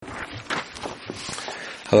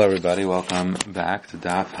Hello everybody, welcome back to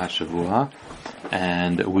Daf HaShavua,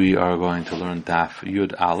 and we are going to learn Daf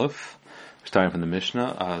Yud Aleph, starting from the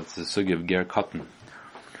Mishnah. It's the sugi of Ger Katan.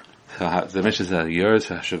 So the Mishnah says Yeres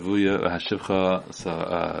HaShavuya HaShivcha, so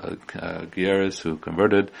Geras who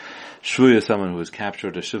converted, Shvuya someone who was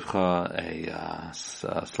captured, a Shivcha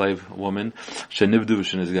a slave woman, Shenivdu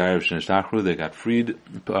v'shenizgayev v'shenishtachru, they got freed,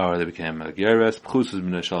 or they became a Geras, Pchusus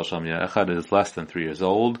b'nei shal sham ya'echad is less than 3 years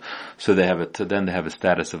old, so they have a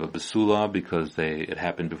status of a Basula because it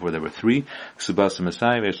happened before they were 3. Kesubos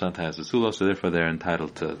Masai v'eshlan tayas Basula, so therefore they're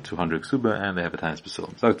entitled to 200 Ksuba and they have a tayas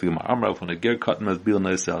Basula. So the Gemara Amrav when a Ger Katan as bil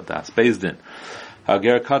noisel das Bezdin.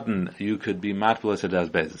 Ger Katan, you could be matbulas das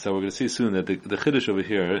Bezdin. So we're going to see soon that the Chiddush over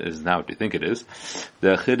here is not what you think it is.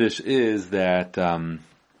 The Chiddush is that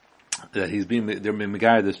they're being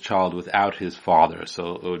megayer this child without his father.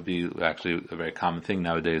 So it would be actually a very common thing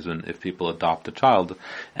nowadays if people adopt a child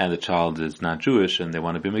and the child is not Jewish and they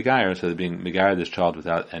want to be megayer, so they're being megayer this child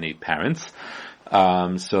without any parents.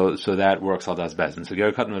 So that works al das Bezdin. So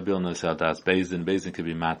Ger Katan Mabil Nosel das Bezdin. Bezdin could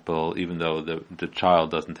be matbul even though the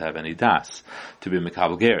child doesn't have any das to be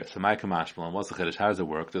Mekabel Ger. So my Kamashmal, and what's the Chiddush? How does it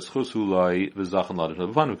work? The schus huloi v'zachan ladim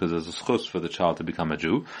shlai because there's a schus for the child to become a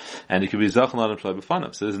Jew, and it could be zachan ladim shlai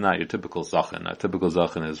b'fanav. So this is not your typical zachan. A typical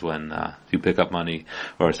zachan is when you pick up money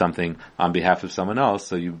or something on behalf of someone else.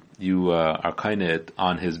 So you are kinda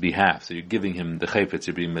on his behalf. So you're giving him the chayfetz.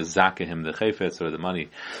 You're being mezakeh him the chayfetz or the money.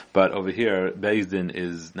 But over here, Bezdin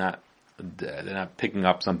is not, they're not picking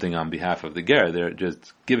up something on behalf of the ger, they're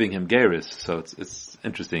just giving him geris. So it's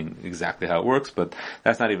interesting exactly how it works, but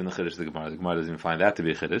that's not even the chiddush of the Gemara. The Gemara doesn't even find that to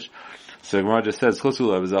be a chiddush. So the Gemara just says,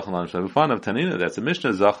 Chusula v'zachan l'adam shlai b'fanav, Tanina, that's a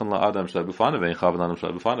Mishnah, zachan l'adam shlai b'fanav, ve'in chav l'adam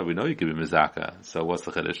shlai b'fanav, we know you can be mizaka. So what's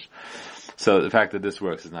the chiddush? So the fact that this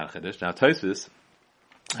works is not a chiddush. Now Tosfos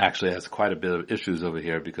actually has quite a bit of issues over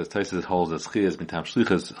here because Tosfos holds that Chia is mitam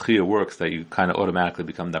shlichus. Chia works that you kind of automatically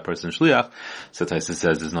become that person's shliach. So Tosfos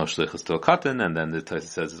says there's no shlichus to a katan, and then the Tosfos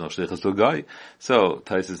says there's no shlichus to a guy. So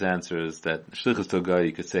Tosfos answers that shlichus to a guy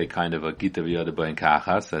you could say kind of a gita v'yada b'in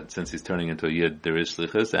kachas, that since he's turning into a yid there is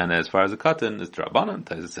shlichus, and as far as a katan it's drabanan.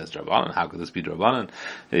 Tosfos says drabanan. How could this be drabanan?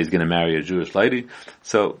 He's going to marry a Jewish lady.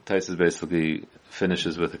 So Tosfos basically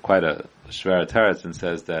finishes with quite a shver teretz and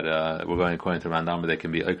says that we're going according to Randam, they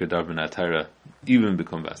can be Eiker Darvin Atayra even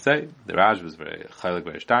become Vasei. The Raj was very chaylik,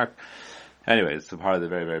 very stark. Anyway, it's a part of the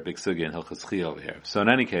very, very big sugi in Hilchos Chi over here. So in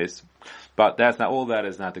any case, but that's not, all that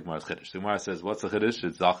is not the Gemara's Chiddush. The Gemara says, what's the Chiddush?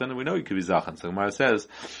 It's Zachan, and we know you could be Zachan. So the Gemara says,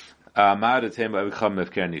 I would have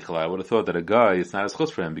thought that a guy, it's not as chus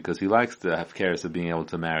for him because he likes to have cares of being able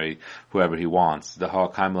to marry whoever he wants. The ha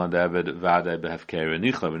kaimlan eved vade behefker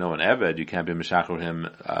nichla. We know an eved you can't be mishacher him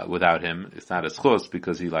without him. It's not as chus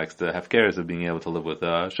because he likes to have cares of being able to live with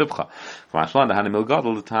shivcha. Kamashlan the hanimil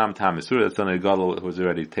gadol the tam isur. That's only a gadol who's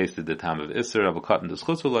already tasted the tam of isur of a cotton the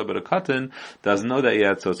chus, but a cotton doesn't know that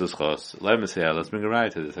yet, so it's a chus. Let's bring a right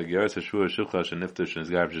to this.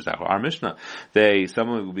 Our Mishnah,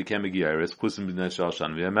 someone who became a Geras,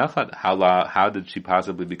 how did she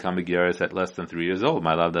possibly become a Geras at less than 3 years old?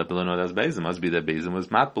 My love that below that's Bezim. Must be that Bezim was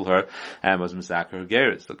matbul her and was misaker her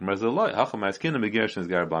Geras.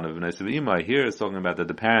 Here is talking about that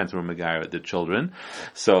the parents were Megayer the children,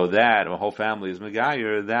 so that a whole family is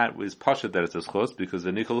Megayer, that was Pashat that it's a schos, because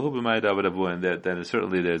the Nichol and then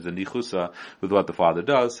certainly there's a Nichusa with what the father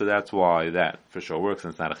does, so that's why that for sure works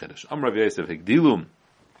and it's not a Chiddush. Rav Yosef Higdilum.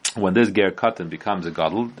 When this ger katan becomes a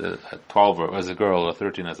gadol, 12 as a girl or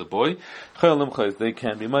 13 as a boy, they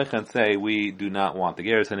can be meich and say we do not want the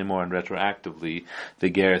geras anymore, and retroactively the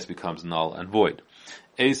geras becomes null and void.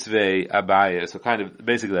 Esvei Abaya, so kind of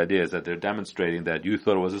basically the idea is that they're demonstrating that you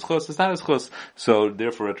thought it was a schus, it's not a schus, so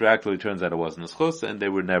therefore retroactively it turns out it wasn't a schus, and they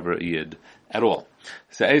were never a yid at all.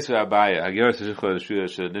 So Esvei Abaya,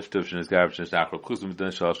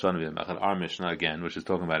 our Mishnah again, which is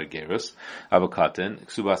talking about a gerus of a katan,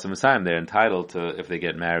 Kesubos Masayim, they're entitled to, if they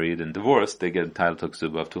get married and divorced, they get entitled to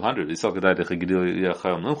Kesuba of 200.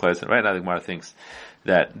 Right now the Gemara thinks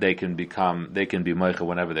that they can be meicha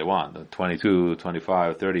whenever they want, 22,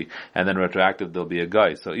 25, 30, and then retroactive they'll be a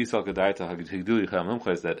guy. So Isal Kedaita Hagdili Chayam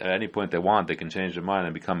Lumchais, that at any point they want, they can change their mind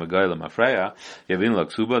and become a guy Lamafreya. Yavin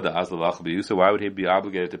Laksuba, the Azlalach Biyusa, why would he be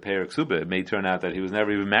obligated to pay her Ksuba? It may turn out that he was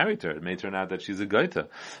never even married to her. It may turn out that she's a gaita.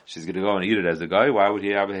 She's going to go and eat it as a guy. Why would he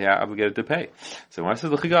be obligated to pay? So when I said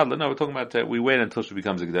L'chigadla, no, we're talking about we wait until she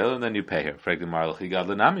becomes a Gedela and then you pay her.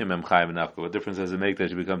 What difference does it make that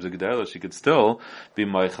she becomes a Gedela? She could still be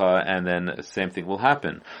moicha, and then the same thing will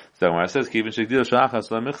happen. So when it says no,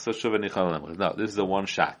 this is a one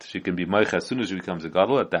shot. She can be moicha as soon as she becomes a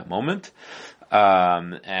gadol at that moment.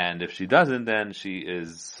 And if she doesn't, then she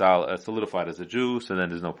is solidified as a Jew, so then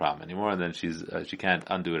there's no problem anymore, and then she can't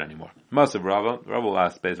undo it anymore. Masav Rava will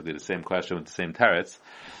ask basically the same question with the same teretz.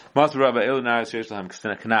 Masav Rava Elunar Sheish Lahem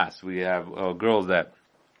Knas. We have girls that,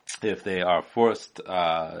 if they are forced,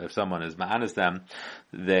 if someone is ma'anis them,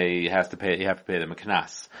 you have to pay them a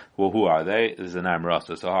knas. Well, who are they? This is an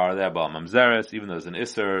Rasa. So how are they? Bal mamzeres, even though it's an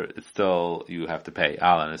isser, it's still, you have to pay.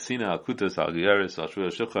 Al anasina, al kutas, al giyaris, al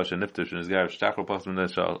shvil shukha, shenifter, shenizgar, shtachro pasman,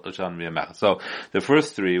 shan miyamach. So the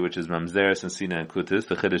first three, which is mamzeres and sina and kutas,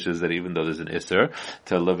 the chiddush is that even though there's an isser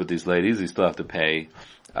to live with these ladies, you still have to pay.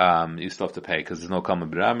 Because there's no kama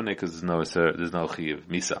b'ramene, because there's no isser, there's no chiv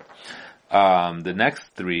misa. The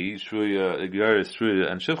next three, Shruya, Igyaris, Shruya,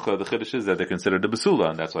 and Shivcha, the Chiddush is that they're considered a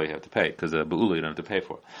Basula, and that's why you have to pay, because a Ba'ula you don't have to pay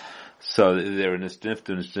for. So they're in this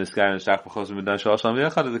niftun, this guy in shach b'chosim b'dan shalasham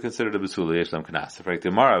v'yachad is considered a besula yeshlam knas. If like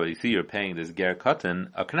tomorrow you see you're paying this ger katan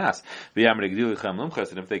a knas v'yamar gdilu chem lumchas,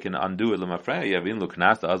 and if they can undo it l'mafreya yavin lu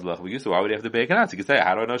knas to azlach v'gisu, why would you have to pay a knas? You can say,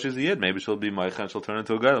 how do I know she's a yid? Maybe she'll be moicha and she'll turn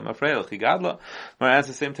into a gadol l'mafreya l'chigadla. Gemara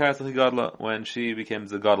answers the same teretz l'chigadla. When she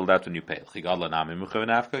becomes a gadol, that's when you pay l'chigadla nami muchav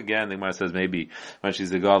nafka. Again, the Gemara says maybe when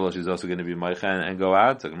she's a gadol, she's also going to be moicha and go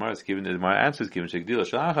out. So Gemara answers given shegdila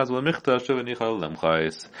shachas l'michta shuv nichal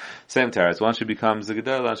lemchais. Same teretz. Once she becomes a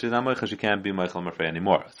gedela, she's not moicha, she can't be Michoel Mafrei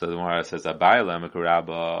anymore. So the Gemara says, Rabbi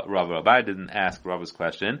didn't ask Rabba's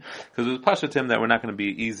question, because it was pashatim that we're not going to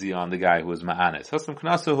be easy on the guy who was ma'anis. We're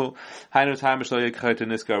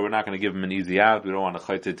not going to give him an easy out. We don't want a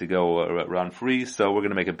chayte to go run free, so we're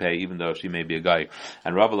going to make him pay, even though she may be a guy.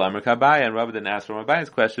 And Rabba didn't ask for Rabbi's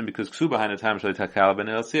question, because ksuba hainu time we're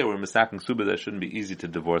misaking ksuba that shouldn't be easy to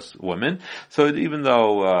divorce women. So even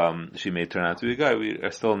though she may turn out to be a guy, we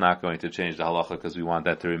are still not going to change the halacha, because we want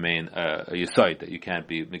that to remain a yesod, that you can't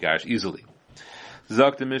be megarish easily.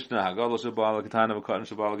 Zok the Mishnah, Hagadol Shabal Ketana V'Katan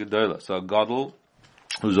Shabal Gedola. So a gadol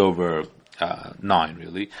who's over 9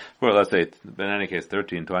 really, or let's say, in any case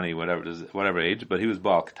 13, 20, whatever age, but he was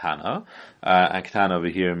Baal Ketana, and Ketana over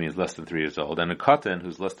here means less than 3 years old, and a Katan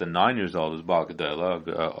who's less than 9 years old is Baal Gedola,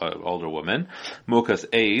 an older woman, Mukas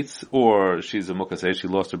 8, or she's a Mukas 8, she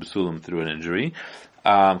lost her Basulim through an injury.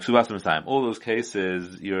 All those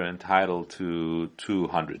cases, you're entitled to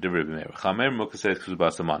 200. Ksuba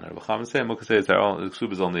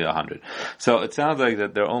is only 100. So it sounds like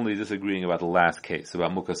that they're only disagreeing about the last case,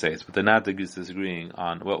 about mukaseis, but they're not disagreeing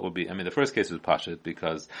on what would be, the first case was Pashit,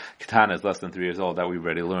 because Ketana is less than 3 years old, that we've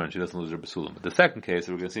already learned, she doesn't lose her Basulim. But the second case,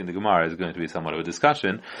 that we're going to see in the Gemara, is going to be somewhat of a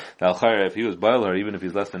discussion. If he was Bailer, even if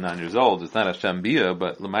he's less than 9 years old, it's not a Shem Bia,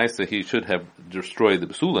 but Lamaisa, he should have destroyed the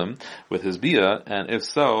Basulim with his Bia, and if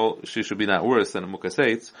so, she should be not worse than a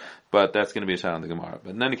mukaseitz, but that's going to be a shot on the Gemara.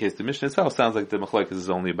 But in any case, the Mishnah itself sounds like the machlekes is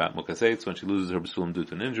only about mukaseitz. When she loses her basulim due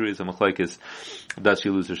to an injury, the machlekes, does she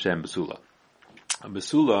lose her shem basula? A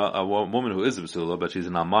basula, a woman who is a basula, but she's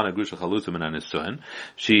an almana grusha chalutzim and a nisuin.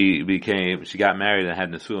 She got married and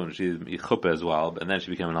had nisuin. She's chuppah as well, and then she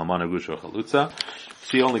became an almana grusha chalutza.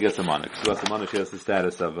 She only gets a mana. So that's a mana. She has the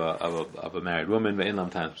status of a married woman. But in lam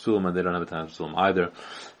times basulim, and they don't have a time basulim either.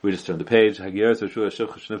 We just turn the page. If they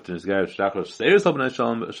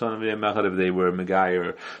were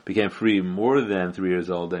megayer, became free more than 3 years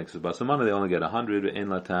old, then they only get 100. In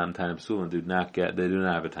la time basulim, they do not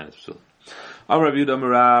have a time basulim. Rav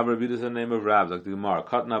Yehuda is the name of Rav, like the Gemara.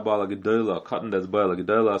 Katan Bala Gedola, Katan that's Bala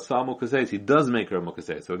Gedola, Sa Mukaseis, he does make her a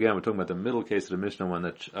Mukaseis. So again, we're talking about the middle case of the Mishnah when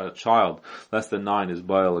a child less than 9 is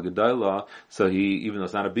Bala Gedola, so he, even though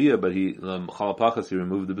it's not a Bia, but he, Chalapachas, he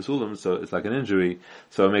removed the Basulim, so it's like an injury,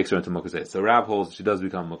 so it makes her into Mukaseis. So Rav holds she does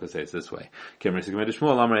become Mukaseis this way. No,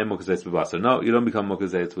 you don't become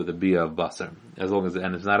Mukaseis with a Bia of Basar. As long as,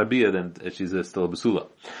 and it's not a Bia, then she's still a Basula.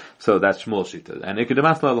 So that's Shmuel Shita. And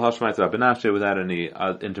Ikedemasla L'Hashmaitz Rabinashe, without any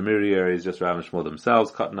intermediaries, just Rav and Shmuel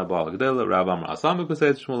themselves. Katan Bala Gedela, Rav Amar Asam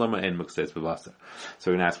Mukaseitz, Shmuel Amar Ein Mukaseitz B'Basar.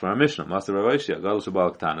 So we're going to ask for our Mishnah. Master Rav Oishia, Gadol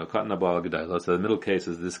Shabal Ketana, Katan Bala Gedela. So the middle case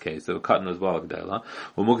is this case. So Katan is Bala Gedela.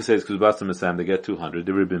 Well, Mukaseitz Kuzbasar Misam, they get 200.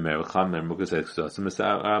 They Ribim Mer, Chamer, Mukaseitz Kuzbasar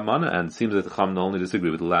Misam, and it seems that the Cham only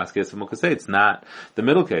disagree with the last case of Mukaseitz, not the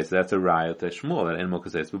middle case. That's a Raya to Shmuel, that Ein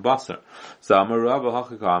Mukaseitz B'Basar. So Amar Rav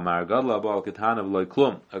Hachika, Amar Gadol Bala Ketana V'Loi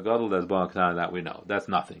Klum. A Gadol that's Bala Ketana, that we know. That's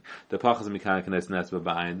nothing. The Pachas Mikana Knes Nesba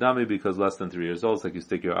Ba'ayin Dami, because less than 3 years old, it's like you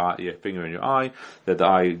stick your finger in your eye, that the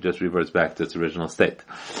eye just reverts back to its original state.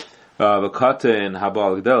 V'katen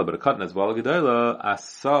habal gedela, but a katan as bal gedela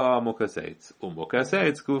asa mukaseitz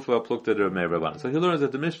umukaseitz gufa plukta dermei rabbanan. So he learns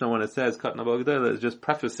that the Mishnah, when it says katan habal gedela, is just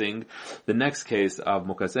prefacing the next case of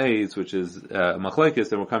mukaseitz, which is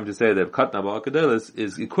machlekes, and we're coming to say that katan habal gedela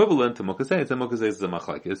is equivalent to mukaseitz, and mukaseitz is a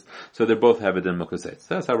machlekes, so they both have it in mukaseitz.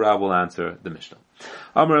 That's how Rav will answer the Mishnah.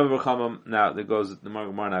 Amar Rav Chamam. Now the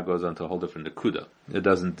Gemara now goes on to a whole different nekuda. It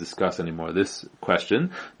doesn't discuss anymore this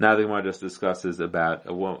question. Now the Gemara just discusses about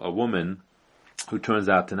a woman who turns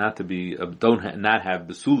out to not have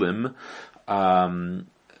basulim, and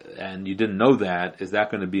you didn't know that. Is that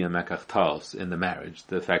going to be a mekach taos in the marriage?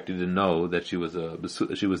 The fact you didn't know that she was not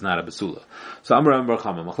a basula. So Amar Bar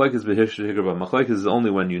Chama, machlekes machlekes is only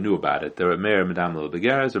when you knew about it. There are meir medam lo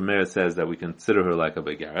begares, or meir says that we consider her like a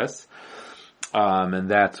begares. And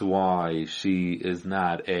that's why she's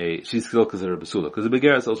still considered a basula, because the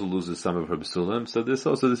begaris also loses some of her basulim. So this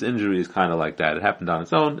injury is kind of like that. It happened on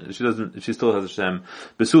its own. She still has a shem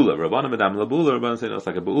basula. Rabbana medam labula. Rabbana say no, it's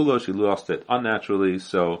like a baula. She lost it unnaturally,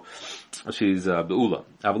 so she's baula.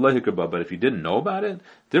 But if you didn't know about it,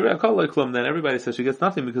 then everybody says she gets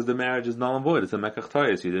nothing because the marriage is null and void. It's a mekach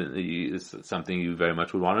tayis. It's something you very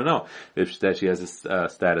much would want to know. That she has a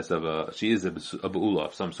status of she is a baula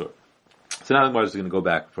of some sort. So now the Gemara is going to go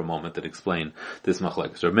back for a moment and explain this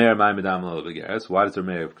machlekes. Rameir my medam lo begaris. Why does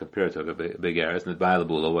Rameir compare it to a begaris? Nidbai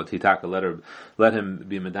lebula. What hitaka let him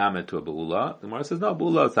be medamet to a beula. The Gemara says no.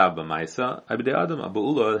 Beula sav b'maisa. Abidei adam. A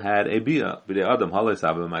beula had a bia. Abidei adam halei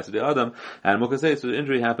sav b'maisa. Abidei adam. And mukasei. So the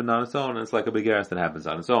injury happened on its own, and it's like a begaris that happens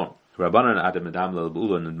on its own. Rabbanan adam medam lo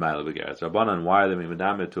beula nidbai lo begaris. Rabbanan, why are they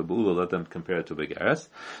medamet to a beula? Let them compare it to a begaris.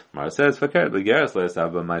 Gemara says fakir begaris lo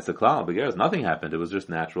sav b'maisa klal. Begaris, nothing happened. It was just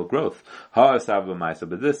natural growth. But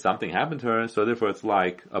this, something happened to her, so therefore it's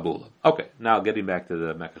like a bula. Okay, now getting back to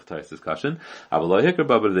the Mekach Tayis discussion. But if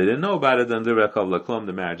they didn't know about it, then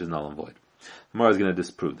the marriage is null and void. Gemara is going to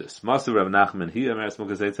disprove this. Master Rav Nachman, he amaris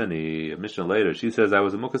mukaseitz, a Mishnah later, she says, I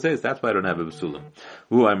was a mukaseitz, that's why I don't have a basulim.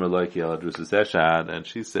 And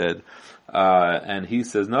she said, and he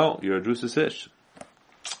says, no, you're a drusus ish.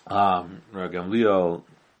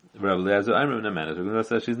 Rabbi Eliezer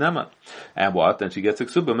says she's neman, and what? Then she gets a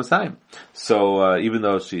ksuba masayim. So even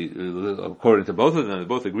though according to both of them, they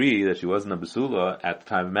both agree that she wasn't a basula at the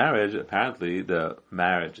time of marriage. Apparently, the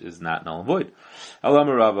marriage is not null and void.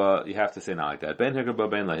 Alama Rava, you have to say not like that. Ben hikra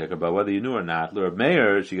ben la hikra, whether you knew or not. L'Rab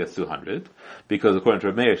Meir, she gets 200 because according to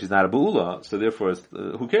Rab Meir, she's not a ba'ula. So therefore,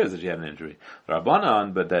 who cares that she had an injury?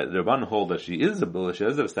 Rabbanan, but that the Rabbanan hold that she is a ba'ula, she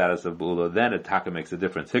has a status of ba'ula. Then it taka makes a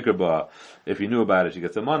difference. Hikra, if you knew about it, she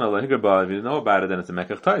gets a mana. If you didn't know about it, then it's a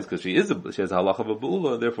mekach tais because she has a halach of a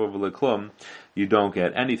ba'ula. Therefore, v'leklum, you don't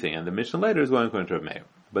get anything. And the Mishnah later is going according to Rab Meir.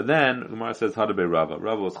 But then Gemara says Hadabe Rava.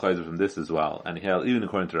 Rava was chayzer from this as well, and even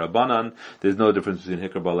according to Rabbanan, there's no difference between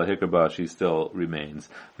hikraba and hikraba. She still remains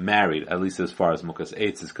married, at least as far as mukas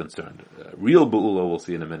eitz is concerned. Real ba'ula, we'll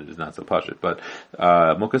see in a minute, is not so pashut, but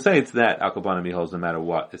mukas eitz, that akabanami holds no matter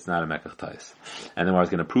what. It's not a mekach tais. And then Gemara is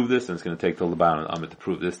going to prove this, and it's going to take till the Laban and Amit to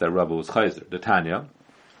prove this that Rava was chayzer. The Tanya.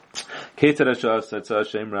 What's the case of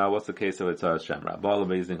Etzah Shemra? Bala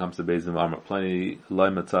Bezin comes to Bezin Amr. Plenty I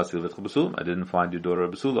didn't find your daughter a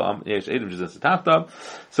Basula. Yesh Edim she's in Satafta.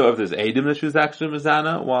 So if there's Edim that she was actually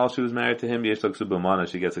Mizana while she was married to him, Yesh Laksuba Mana,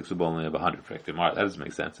 she gets Laksuba only of 100. That doesn't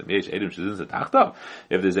make sense. Yesh Edim she's in Satafta.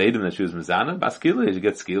 If there's Edim that she was Mizana, Baskila, she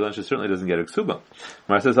gets Skila, and she certainly doesn't get Laksuba.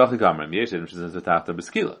 Mar says Achikamram. Yesh Edim she's in Satafta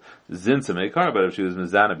Baskila. Zinsa Meikar, but if she was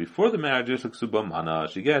Mizana before the marriage, Yesh Laksuba Mana,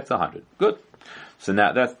 she gets 100. Good. So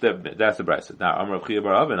now that's the brisa. Now Amar Chia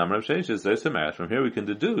Bar Avin, Amar Sheish is marriage. From here we can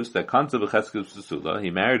deduce that Kansa b'cheskel b'sula.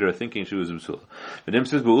 He married her thinking she was a b'sula. But Nim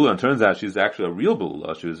says b'ula, and turns out she's actually a real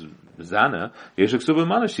b'ula. She was zana. Yeshuk suba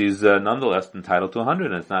mana. She's nonetheless entitled to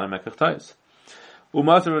 100, and it's not a mekach tais.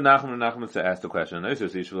 Umasar Nachman asked the question.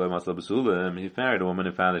 He married a woman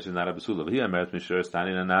and found that she's not a basula. But he married Michoel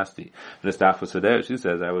standing and nasty. She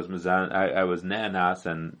says, I was ne'anas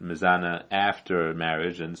and mizana after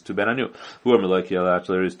marriage, and it's too bad on you. It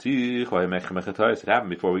happened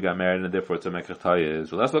before we got married, and therefore it's a mekach.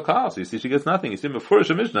 Well, that's what calls. So you see, she gets nothing. You see, before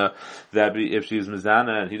Mishnah that if she's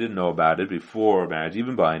mizana and he didn't know about it before marriage,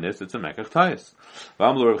 even buying this, it's a mekach.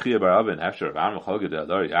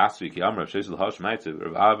 After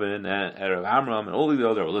Kaitzev, Rav Avin, and Rav Amram, and all the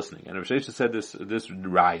others are listening. And Rav Shesha said this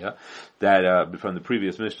raya, that, from the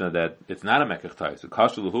previous Mishnah, that it's not a Mekach Tais,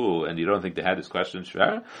 and you don't think they had this question,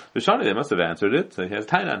 Shvar? Vishani, they must have answered it, so he has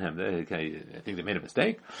time on him. I think they made a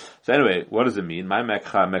mistake. So anyway, what does it mean? My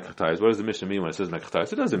Mekach Tais, what does the Mishnah mean when it says Mekach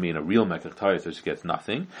Tais? It doesn't mean a real Mekach Tais that she gets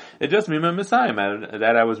nothing. It just means my Messiah,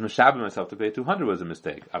 that I was Meshabah myself to pay 200 was a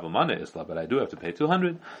mistake. Avamana Isla, but I do have to pay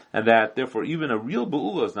 200, and that, therefore, even a real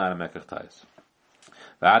Be'ula is not a Mekach Tais.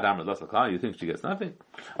 You think she gets nothing?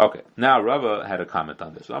 Okay. Now Rava had a comment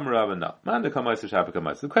on this. Rava, no. The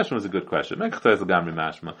question was a good question. Mekach Tais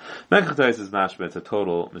is mashma. It's a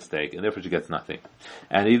total mistake, and therefore she gets nothing.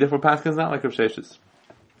 And he therefore Pascha is not like Rav Sheshes.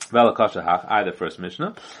 The first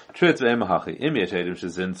Mishnah. If the Zaydim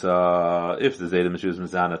Meshuz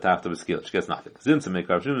Mizana Tafta B'Skil, she gets nothing. Zinsa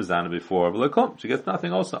Mekar Meshuz Mizana before V'Lekom, she gets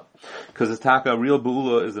nothing also. Because it's Taka, real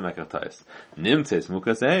Be'ula is a Mekach Tais. Nimtes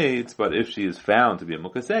Mukas Eitz, but if she is found to be a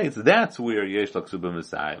Mukas Eitz, that's where Yesh Lak Ksuba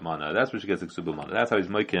Misai Mana. That's where she gets a Ksuba Mana. That's how he's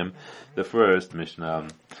making the first Mishnah.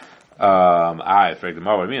 I frankly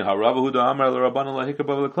more what I mean. How Rabba Huda Amar Rabbanan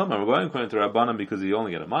Lahikabav Leklama. We're going according to Rabbanan because you only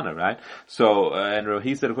get a mana, right? So, and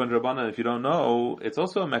he said according to Rabbanan, if you don't know, it's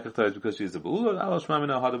also a Mekach Tais because she's a Be'ula. Alash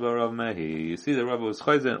Mamina Hadaba Rav Mehi. You see that Rabba was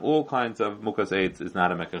Chayzen, all kinds of Mukas Eitz is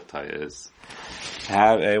not a Mekach Tais.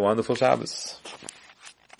 Have a wonderful Shabbos.